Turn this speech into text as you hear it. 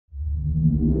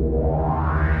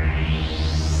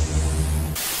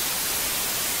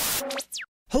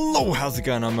Hello, how's it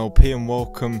going? I'm LP and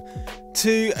welcome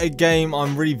to a game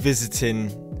I'm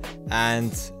revisiting,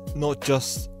 and not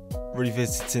just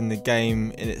revisiting the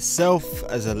game in itself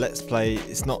as a let's play.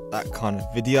 It's not that kind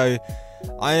of video.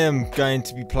 I am going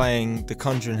to be playing the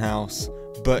Conjuring house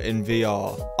but in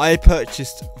VR. I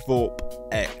purchased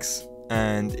Vorpx,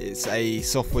 and it's a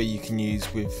software you can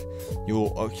use with your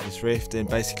Oculus Rift, and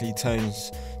basically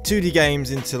turns 2D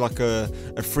games into like a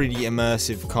 3D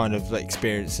immersive kind of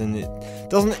experience, and it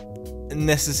doesn't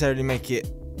necessarily make it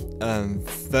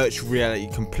virtual reality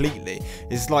completely.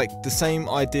 It's like the same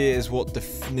idea as what the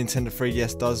Nintendo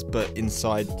 3DS does, but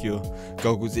inside your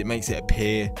goggles it makes it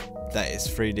appear that it's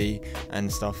 3D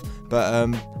and stuff. But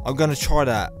I'm gonna try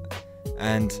that.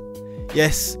 And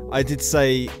yes, I did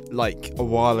say like a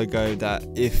while ago that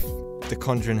if the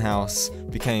Conjuring house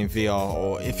became VR,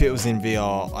 or if it was in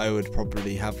VR, I would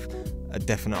probably have a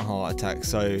definite heart attack.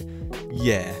 So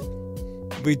yeah,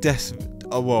 I've been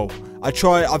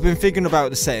thinking about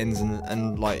the settings,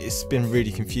 and like it's been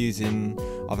really confusing.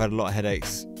 I've had a lot of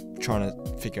headaches trying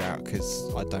to figure out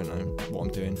because I don't know what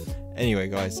I'm doing. Anyway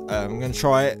guys, I'm gonna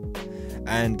try it,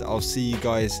 and I'll see you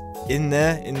guys in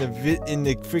there in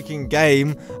the freaking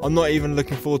game. I'm not even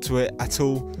looking forward to it at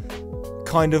all.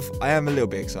 Kind of, I am a little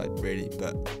bit excited really,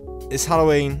 but it's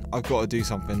Halloween. I've got to do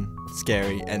something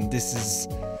scary, and this is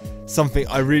something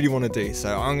I really want to do.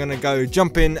 So I'm gonna go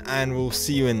jump in, and we'll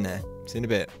see you in there. See you in a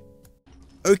bit.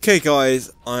 Okay guys,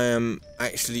 I am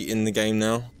actually in the game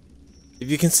now.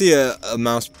 If you can see a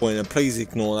mouse pointer, please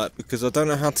ignore that because I don't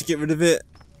know how to get rid of it.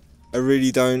 I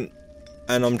really don't,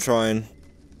 and I'm trying.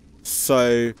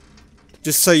 So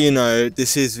just so you know,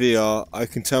 this is VR. I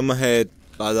can turn my head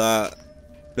like that,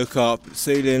 look up at the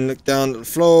ceiling, look down at the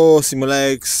floor, see my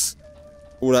legs,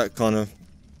 all that kind of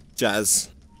jazz.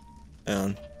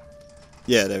 Yeah,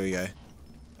 there we go.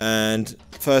 And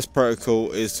first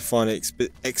protocol is to find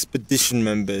expedition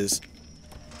members.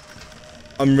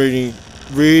 I'm really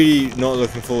not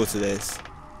looking forward to this.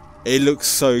 It looks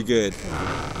so good.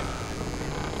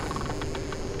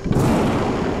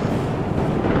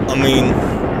 I mean,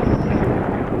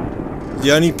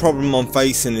 the only problem I'm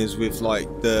facing is with like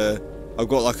I've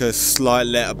got like a slight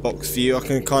letterbox view. I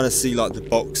can kind of see like the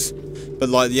box, but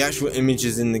like the actual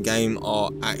images in the game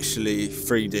are actually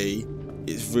 3D.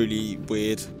 It's really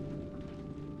weird.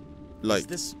 Like, is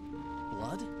this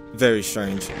blood? Very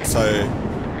strange. So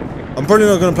I'm probably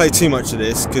not going to play too much of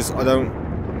this because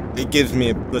it gives me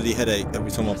a bloody headache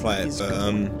every time I play it.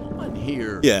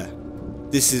 But yeah,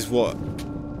 this is what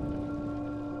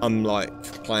I'm like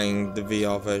playing, the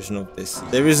VR version of this.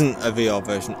 There isn't a VR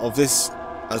version of this,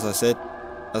 as I said,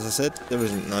 there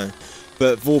isn't, no.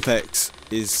 But Vorpx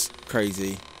is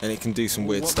crazy, and it can do some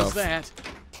weird stuff. What was that?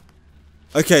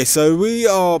 Okay, so we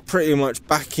are pretty much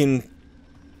back in.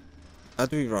 How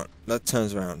do we run? That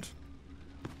turns around.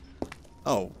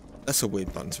 Oh, that's a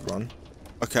weird button to run.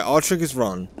 Okay, our trigger's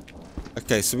run.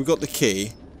 Okay, so we got the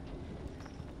key.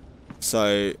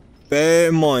 So bear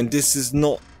in mind, this is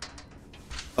not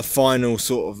a final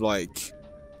sort of like.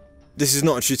 This is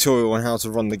not a tutorial on how to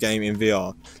run the game in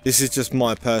VR. This is just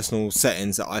my personal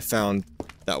settings that I found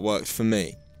that worked for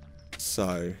me.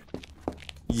 So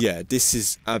yeah, this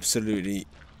is absolutely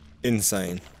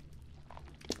insane.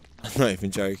 I'm not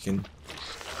even joking.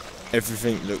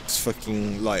 Everything looks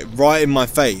fucking like right in my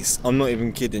face. I'm not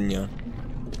even kidding you.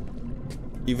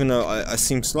 Even though I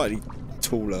seem slightly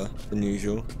taller than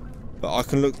usual, but I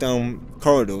can look down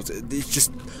corridors. It's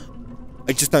just,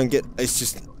 I just don't get.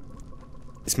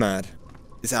 It's mad.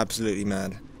 It's absolutely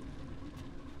mad.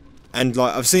 And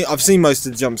like I've seen most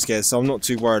of the jump scares, so I'm not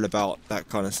too worried about that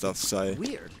kind of stuff. So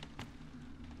weird.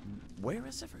 Where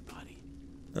is everybody?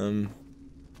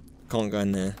 Can't go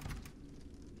in there.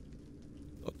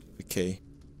 The key.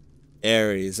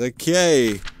 Aries.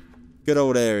 Okay. Good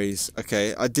old Aries.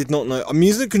 Okay. I did not know. I'm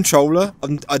using a controller.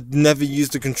 I'd never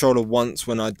used a controller once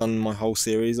when I'd done my whole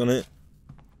series on it.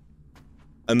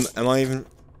 Am I even?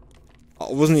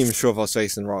 I wasn't even sure if I was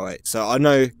facing the right way. So I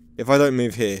know if I don't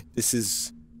move here, this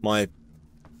is my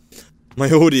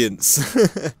audience.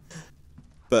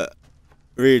 But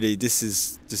really, this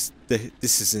is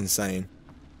insane.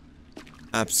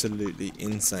 Absolutely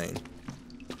insane.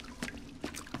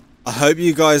 I hope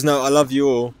you guys know I love you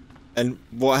all, and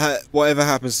whatever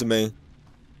happens to me,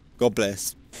 God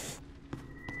bless.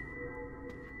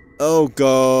 Oh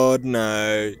God,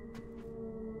 no.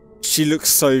 She looks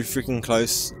so freaking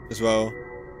close as well.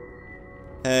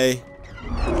 Hey.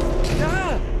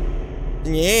 Ah!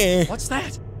 Yeah. What's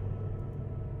that?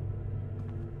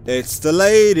 It's the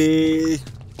lady.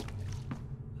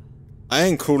 I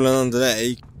ain't crawling under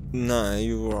there. No,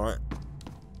 you're alright.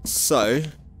 So,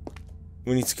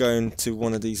 We need to go into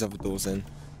one of these other doors then.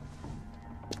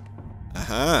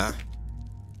 Aha!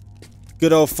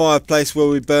 Good old fireplace where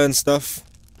we burn stuff.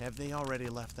 Have they already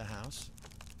left the house?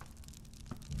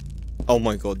 Oh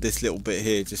my god, this little bit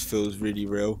here just feels really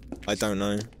real. I don't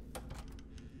know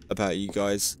about you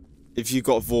guys. If you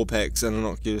got Vorpx and an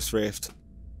Oculus Rift,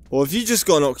 or if you just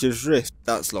got an Oculus Rift,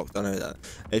 that's locked, I know that.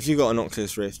 If you got an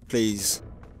Oculus Rift, please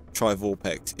try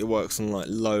Vorpx. It works on like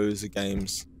loads of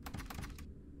games.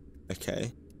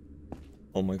 Okay.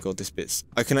 Oh my god, this bit's...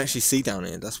 I can actually see down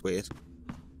here, that's weird.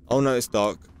 Oh no, it's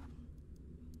dark.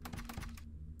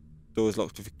 Door's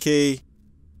locked with a key.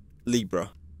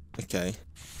 Libra. Okay.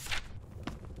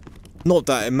 Not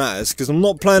that it matters, because I'm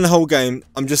not playing the whole game.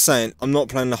 I'm just saying, I'm not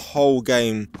playing the whole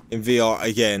game in VR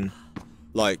again.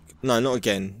 Like, no, not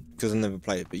again, because I never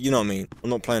played it, but you know what I mean. I'm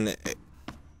not playing it.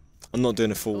 I'm not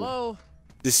doing a full... Hello?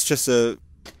 This is just a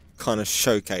kind of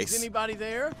showcase. Is anybody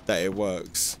there? That it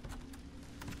works.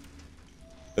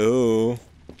 Oh.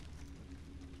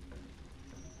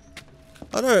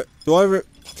 I don't... Do I...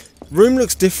 Room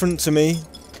looks different to me.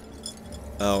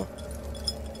 Oh.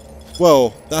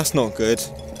 Well, that's not good.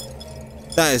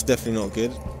 That is definitely not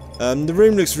good. The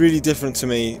room looks really different to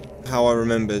me, how I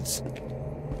remembered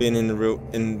being in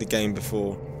the game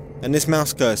before. And this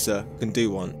mouse cursor can do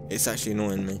one. It's actually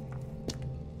annoying me.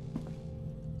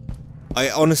 I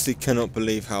honestly cannot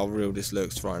believe how real this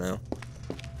looks right now.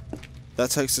 That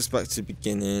takes us back to the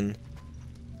beginning.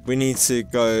 We need to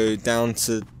go down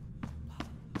to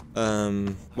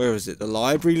where is it? The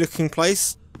library looking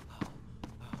place?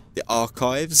 The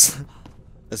archives,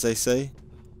 as they say.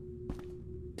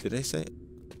 Did they say it?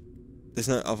 There's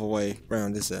no other way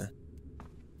round, is there?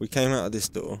 We came out of this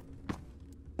door.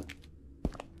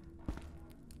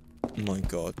 Oh my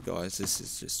god, guys, this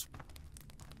is just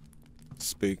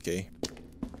spooky.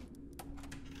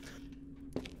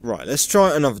 Right, let's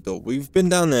try another door. We've been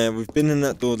down there, we've been in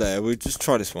that door there. We'll just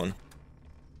try this one.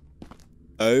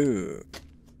 Oh.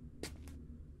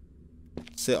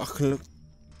 See, I can look.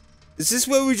 Is this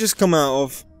where we just come out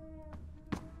of?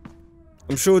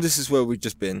 I'm sure this is where we've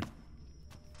just been.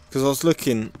 Because I was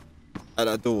looking at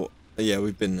that door. Yeah,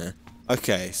 we've been there.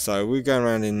 Okay, so we're going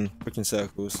around in freaking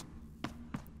circles.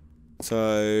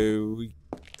 So we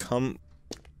come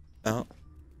out.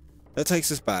 That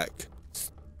takes us back.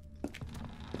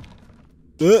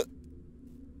 I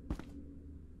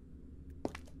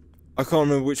can't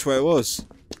remember which way it was.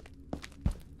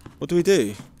 What do we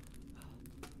do?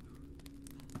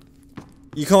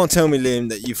 You can't tell me, Liam,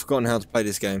 that you've forgotten how to play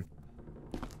this game.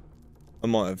 I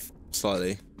might have,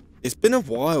 slightly. It's been a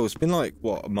while. It's been like,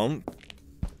 what, a month?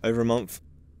 Over a month?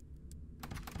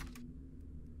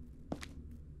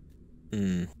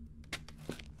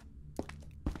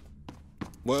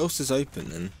 What else is open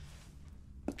then?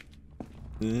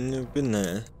 Never been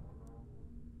there.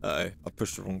 Uh-oh, I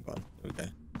pushed the wrong button. Okay.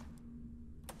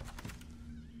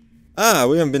 Ah,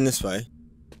 we haven't been this way.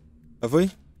 Have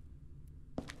we?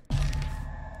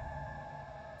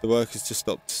 The work has just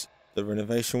stopped the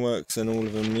renovation works and all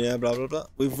of them, yeah, blah blah blah.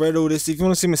 We've read all this. If you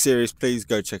want to see my series, please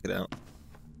go check it out.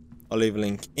 I'll leave a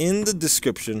link in the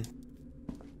description.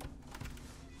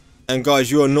 And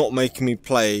guys, you are not making me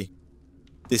play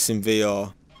this in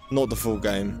VR. Not the full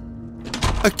game.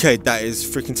 Okay, that is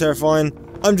freaking terrifying.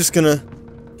 I'm just gonna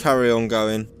carry on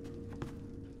going.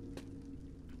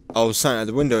 Oh, something at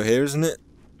the window here, isn't it?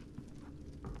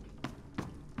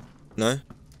 No?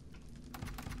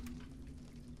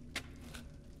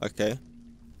 Okay.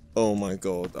 Oh my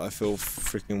god, I feel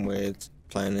freaking weird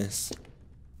playing this.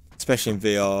 Especially in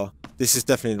VR. This is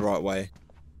definitely the right way.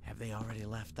 Have they already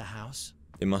left the house?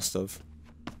 They must have.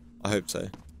 I hope so.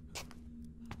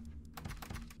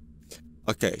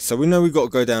 Okay, so we know we've got to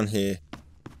go down here.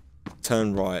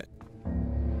 Turn right.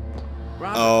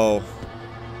 Robert? Oh.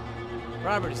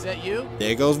 Robert, is that you?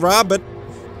 There goes Robert.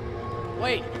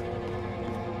 Wait.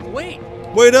 Wait.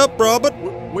 Wait up, Robert.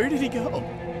 Where did he go?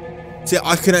 See,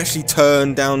 I can actually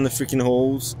turn down the freaking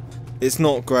halls. It's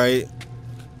not great.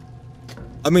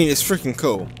 I mean, it's freaking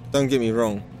cool. Don't get me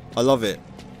wrong. I love it.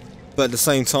 But at the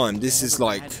same time, this is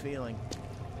like...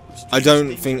 I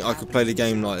don't think I could play the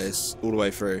game like this all the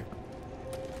way through.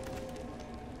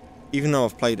 Even though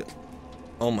I've played it.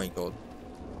 Oh my god.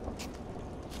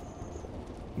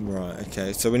 Right,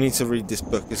 okay. So we need to read this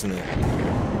book, isn't it?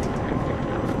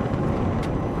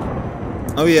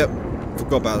 Oh, yeah.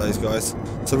 Forgot about those guys.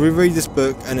 So we read this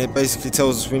book and it basically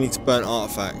tells us we need to burn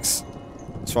artifacts.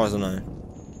 As far as I know.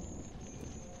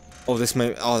 Oh, this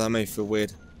may... Oh, that made me feel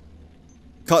weird.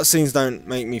 Cutscenes don't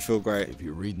make me feel great. If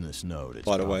you're reading this note, it's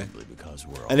by the way. Because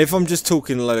we're and if I'm just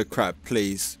talking a load of crap,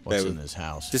 please. What's in this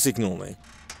house? Just ignore me.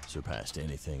 Surpassed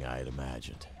anything I had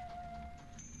imagined.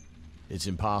 It's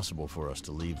impossible for us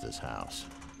to leave this house.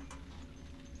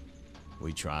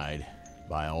 We tried,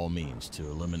 by all means, to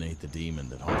eliminate the demon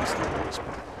that haunts the place,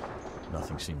 but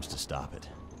nothing seems to stop it.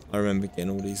 I remember getting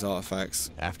all these artifacts.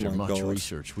 After My much God.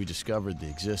 research, we discovered the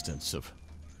existence of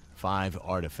 5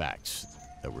 artifacts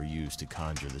that were used to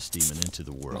conjure this demon into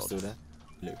the world. Still there?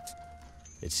 Loot.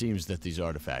 It seems that these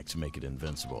artifacts make it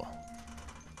invincible.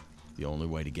 The only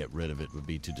way to get rid of it would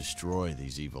be to destroy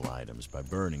these evil items by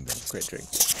burning them. Great drink.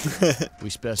 We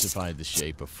specified the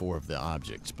shape of 4 of the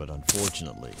objects, but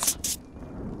unfortunately,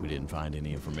 we didn't find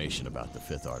any information about the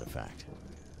 5th artifact.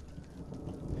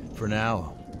 For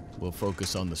now, we'll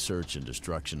focus on the search and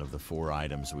destruction of the 4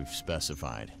 items we've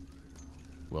specified.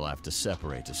 We'll have to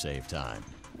separate to save time.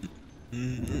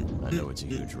 I know it's a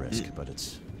huge risk, but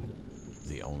it's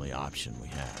the only option we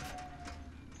have.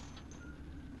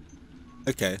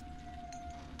 Okay.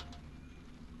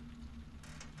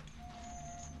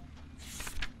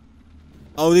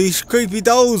 Oh, these creepy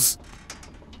dolls!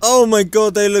 Oh my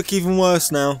God, they look even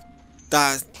worse now.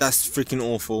 That's freaking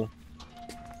awful.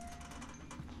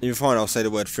 You're fine, I'll say the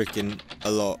word freaking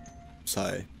a lot, so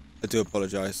I do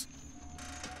apologise.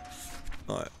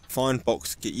 Alright, find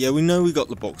box key. Yeah, we know we got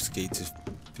the box key to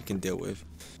freaking deal with.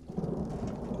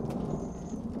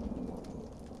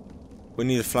 We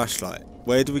need a flashlight.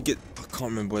 Where do we get... I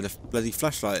can't remember where the bloody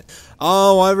flashlight...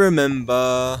 Oh, I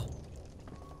remember.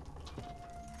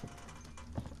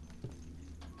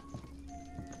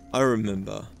 I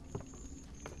remember.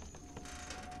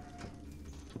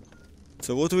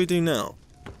 So what do we do now?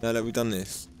 Now that we've done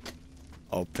this.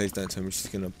 Oh, please don't tell me she's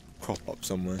gonna crop up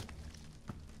somewhere.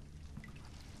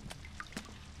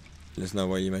 There's no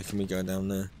way you're making me go down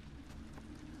there.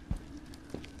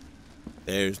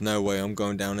 There's no way I'm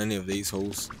going down any of these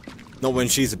halls. Not when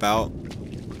she's about.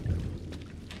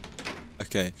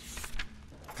 Okay.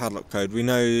 Padlock code. We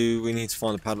know we need to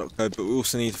find the padlock code, but we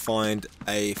also need to find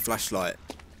a flashlight.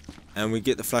 And we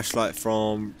get the flashlight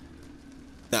from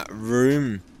that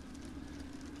room.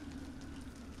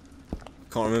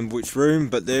 Can't remember which room,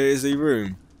 but there is a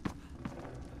room.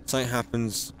 Something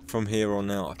happens from here on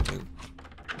out, I think.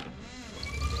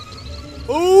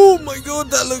 Oh my God,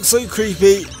 that looks so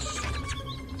creepy.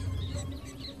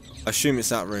 I assume it's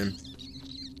that room.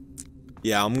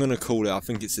 Yeah, I'm gonna call it. I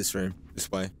think it's this room. This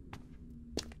way.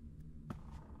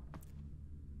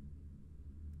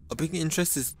 A big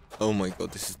interest is... Oh my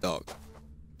God, this is dark.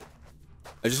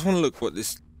 I just want to look what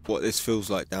this feels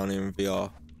like down here in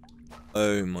VR.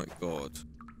 Oh my God.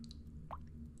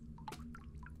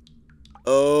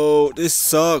 Oh, this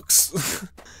sucks.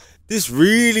 This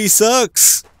really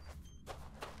sucks.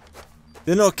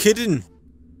 They're not kidding.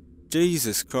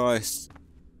 Jesus Christ.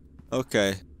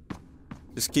 Okay.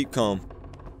 Just keep calm.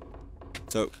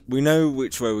 So, we know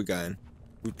which way we're going.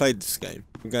 We played this game.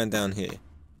 We're going down here.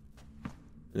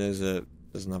 There's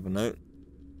another note.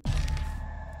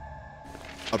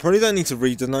 I probably don't need to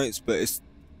read the notes, but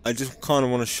I just kind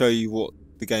of want to show you what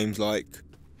the game's like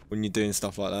when you're doing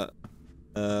stuff like that.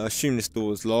 I assume this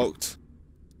door is locked.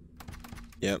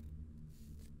 Yep.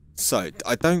 So,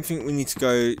 I don't think we need to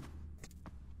go...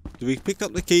 Do we pick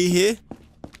up the key here?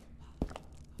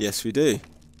 Yes, we do.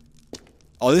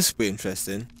 Oh, this will be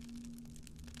interesting.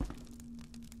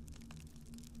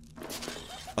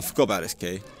 I forgot about this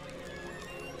key.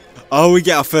 Oh, we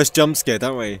get our first jump scare,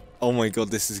 don't we? Oh my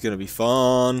God, this is going to be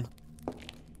fun.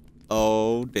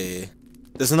 Oh dear.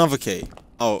 There's another key.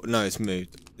 Oh, no, it's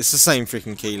moved. It's the same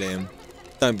freaking key, Liam.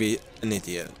 Don't be an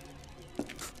idiot.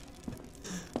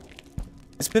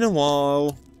 It's been a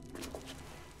while.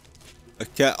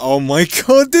 Okay, oh my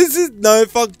God, this is... No,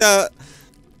 fuck that.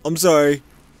 I'm sorry.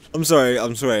 I'm sorry,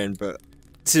 I'm swearing, but...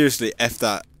 Seriously, F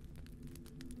that.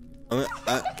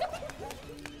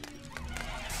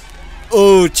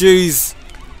 Oh, jeez.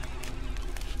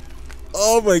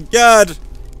 Oh my God.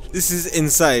 This is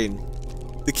insane.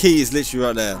 The key is literally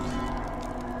right there.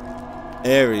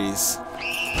 Aries.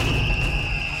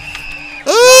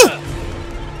 Ah!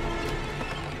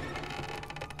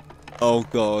 Oh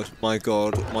God, my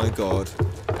God, my God.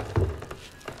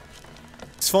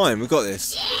 It's fine, we got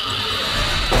this.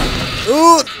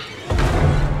 Ooh!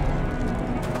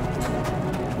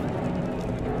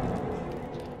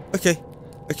 Okay.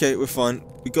 Okay, we're fine.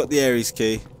 We got the Aries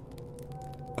key.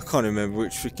 I can't remember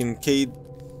which freaking key,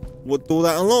 what door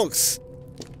that unlocks.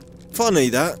 Funny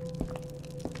that.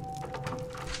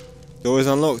 Door is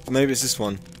unlocked. Maybe it's this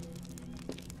one.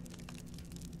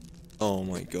 Oh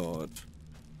my God.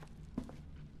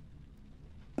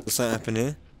 What's that happen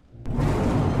here?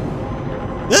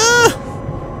 Ah!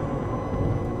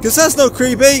 Because that's not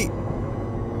creepy.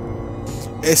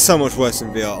 It's so much worse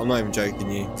than VR. I'm not even joking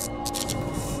you.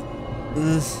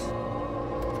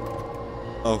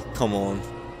 Oh, come on.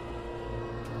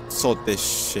 Sod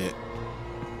this shit.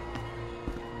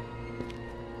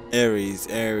 Aries,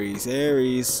 Aries,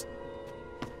 Aries.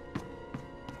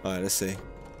 Alright, let's see.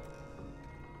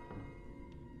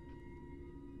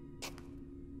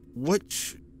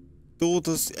 Which door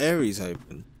does Aries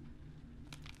open?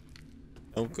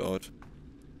 Oh god.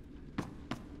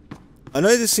 I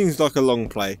know this seems like a long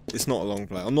play. It's not a long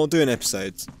play. I'm not doing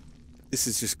episodes. This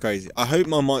is just crazy. I hope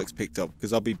my mic's picked up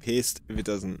because I'll be pissed if it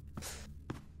doesn't.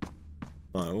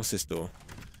 Alright, what's this door?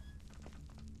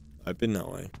 I've been that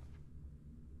way.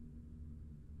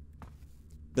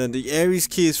 Then the Aries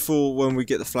key is for when we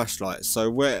get the flashlight. So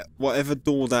whatever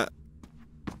door that...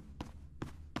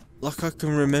 Like I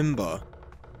can remember.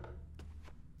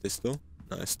 This door?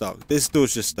 No, it's stuck. This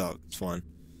door's just stuck. It's fine.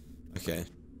 Okay.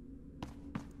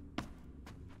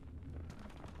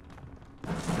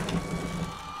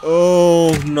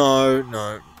 Oh, no,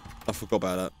 no. I forgot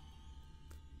about that.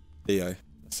 Leo.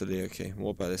 That's a Leo key.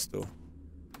 What about this door?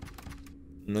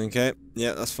 Okay.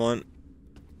 Yeah, that's fine.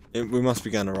 We must be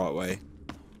going the right way.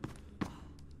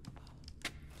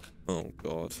 Oh,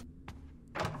 God.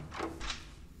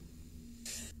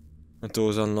 The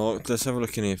door's unlocked. Let's have a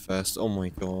look in here first. Oh, my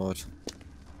God.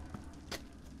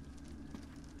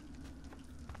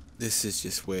 This is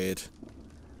just weird.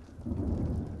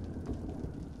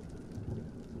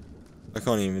 I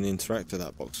can't even interact with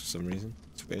that box for some reason.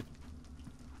 It's weird.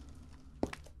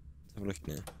 Let's have a look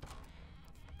in here.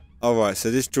 Alright, so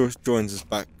this joins us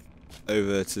back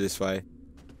over to this way.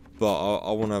 But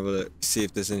I want to have a look, see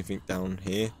if there's anything down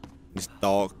here. This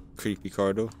dark, creepy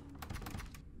corridor.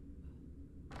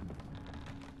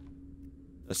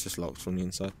 That's just locked from the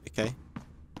inside. Okay.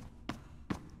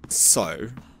 So,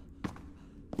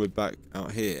 we're back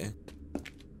out here.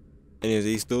 Any of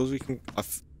these doors we can...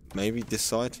 maybe this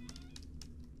side?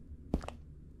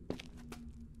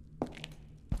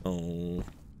 Oh.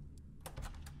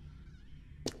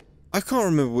 I can't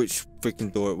remember which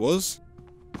freaking door it was.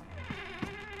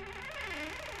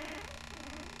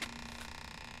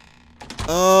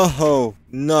 Oh,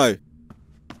 no.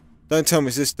 Don't tell me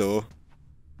it's this door.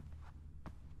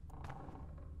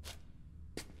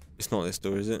 It's not this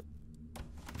door, is it?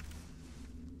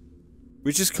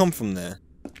 We just come from there.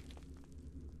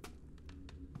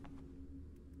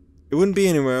 It wouldn't be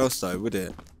anywhere else though, would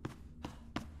it?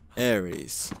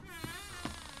 Aries.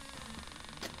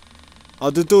 Oh,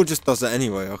 the door just does that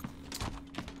anyway. I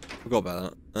forgot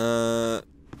about that.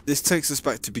 This takes us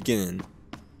back to beginning.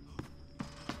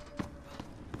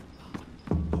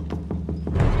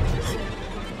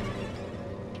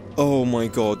 Oh my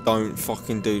god, don't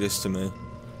fucking do this to me.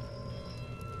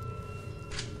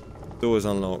 Door is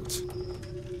unlocked.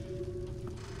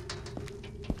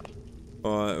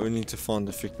 Alright, we need to find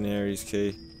the freaking Aries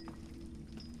key.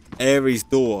 Aries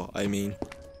door, I mean.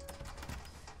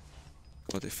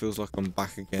 God, it feels like I'm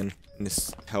back again in this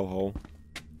hellhole.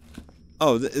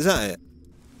 Oh, is that it?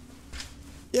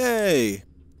 Yay!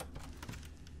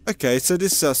 Okay, so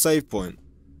this is our save point.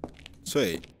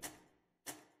 Sweet.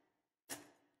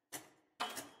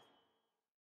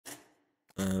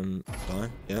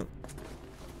 Fine, yep.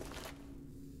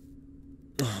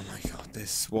 Oh my god,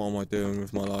 what am I doing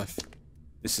with my life?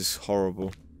 This is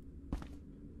horrible.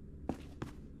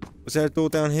 Was there a door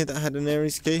down here that had an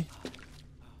Aries key?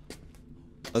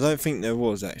 I don't think there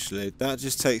was actually. That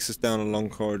just takes us down a long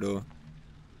corridor.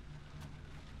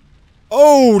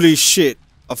 Holy shit!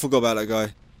 I forgot about that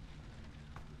guy.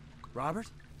 Robert?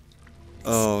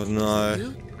 Oh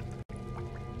no.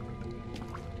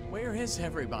 Where is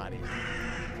everybody?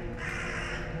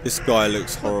 This guy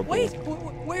looks horrible. Wait,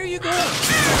 where are you going?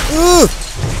 No.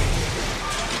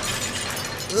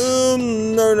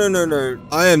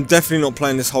 I am definitely not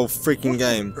playing this whole freaking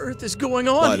game. What on earth is going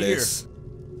on like here? This.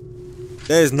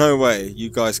 There's no way you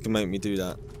guys can make me do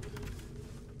that.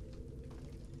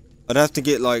 I'd have to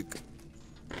get like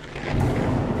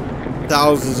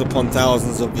thousands upon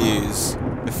thousands of views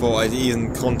before I'd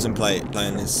even contemplate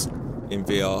playing this in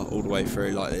VR all the way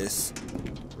through like this.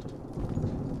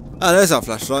 Oh, there's our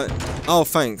flashlight. Oh,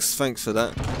 thanks for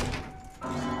that.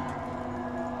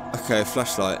 Okay,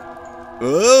 flashlight.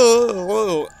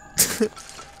 Whoa.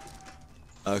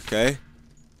 Okay.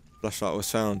 Flashlight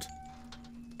was found.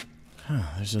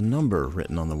 There's a number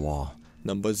written on the wall.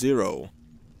 Number 0.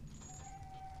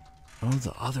 Oh,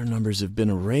 the other numbers have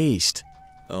been erased.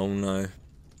 Oh no.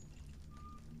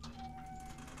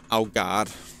 Oh god.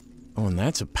 Oh, and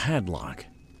that's a padlock.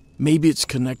 Maybe it's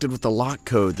connected with the lock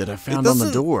code that I found on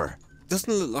the door.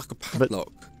 Doesn't look like a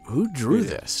padlock. But who drew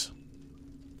this?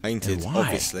 Painted, And why?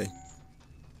 obviously.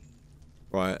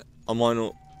 Right, I might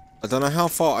not... I don't know how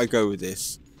far I go with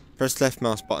this. Press left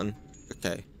mouse button.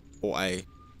 Okay. Or A.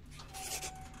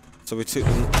 So we took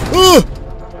them. Oh!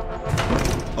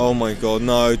 Oh my god,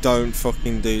 no, don't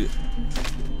fucking do.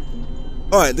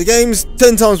 Alright, the game's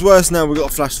 10 times worse now. We've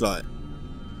got a flashlight.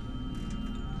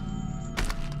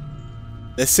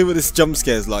 Let's see what this jump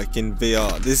scare's like in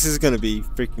VR. This is gonna be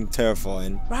freaking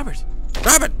terrifying. Robert!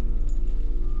 Robert!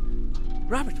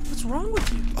 Robert, what's wrong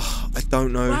with you? Oh, I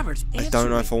don't know. Robert, I answer don't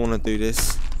know me. if I want to do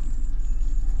this.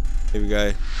 Here we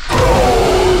go.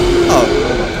 Oh,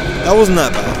 that wasn't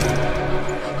that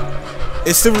bad.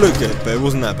 It still looked good, but it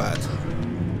wasn't that bad.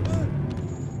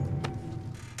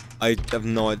 I have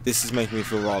no idea. This is making me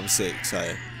feel rather sick,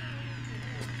 so.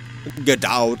 Get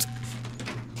out.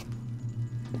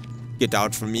 Get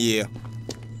out from here.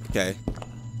 Okay.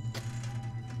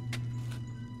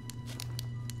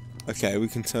 Okay, we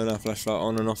can turn our flashlight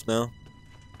on and off now.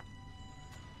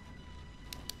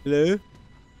 Hello?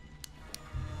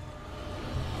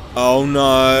 Oh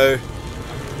no.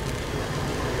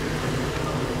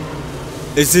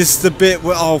 Is this the bit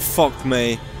where... Oh, fuck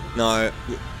me. No.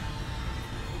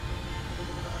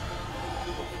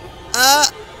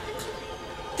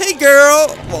 Hey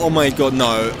girl! Oh my god,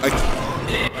 no.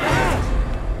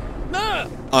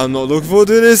 I'm not looking forward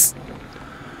to this.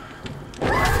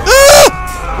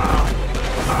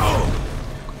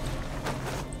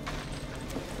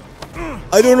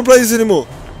 I don't want to play this anymore.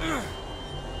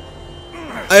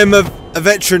 I am a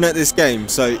veteran at this game,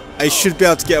 so I should be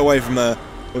able to get away from her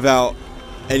without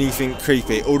anything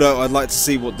creepy. Although I'd like to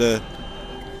see what the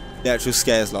actual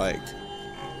scare's like.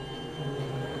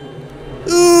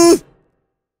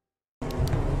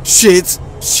 Shit!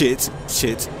 Shit!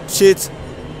 Shit! Shit!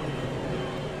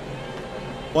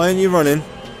 Why aren't you running?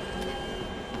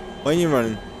 Why aren't you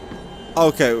running?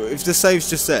 Okay, if the save's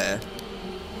just there.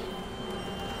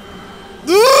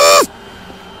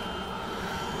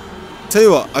 Tell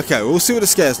you what, okay, we'll see what the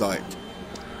scare's like.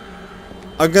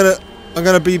 I'm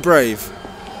gonna be brave.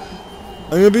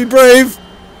 I'm gonna be brave.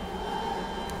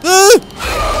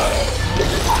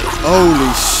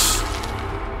 Holy sh!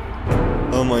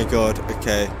 Oh my god.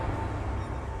 Okay.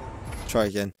 Try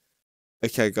again.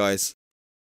 Okay, guys.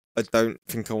 I don't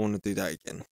think I want to do that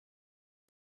again.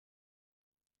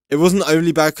 It wasn't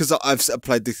overly bad because I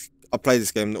played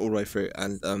this game all the way through,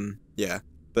 and yeah.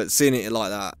 But seeing it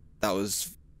like that, that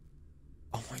was.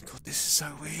 Oh my god, this is so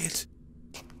weird.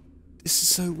 This is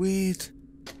so weird.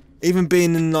 Even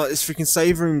being in like this freaking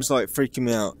save room's like freaking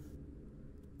me out.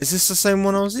 Is this the same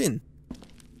one I was in?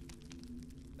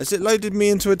 Has it loaded me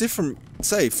into a different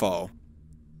save file?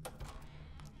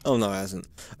 Oh no, it hasn't.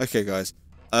 Okay, guys.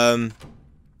 I'm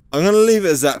gonna leave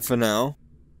it as that for now.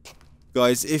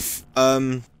 Guys, if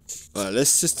well,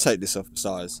 let's just take this off the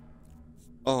size.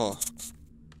 Oh.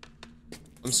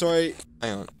 I'm sorry.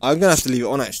 Hang on. I'm gonna have to leave it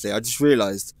on actually. I just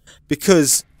realised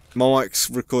because my mic's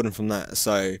recording from that.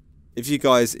 So if you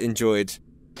guys enjoyed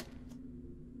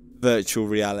virtual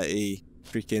reality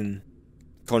freaking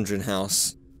Conjuring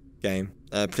House game,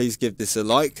 please give this a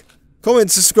like,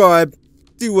 comment, subscribe,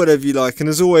 do whatever you like, and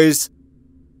as always,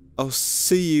 I'll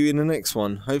see you in the next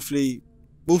one. Hopefully,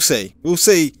 we'll see. We'll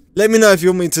see. Let me know if you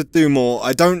want me to do more.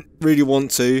 I don't really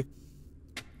want to,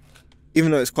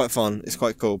 even though it's quite fun. It's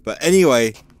quite cool. But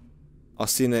anyway, I'll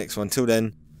see you in the next one. Till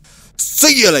then,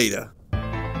 see you later.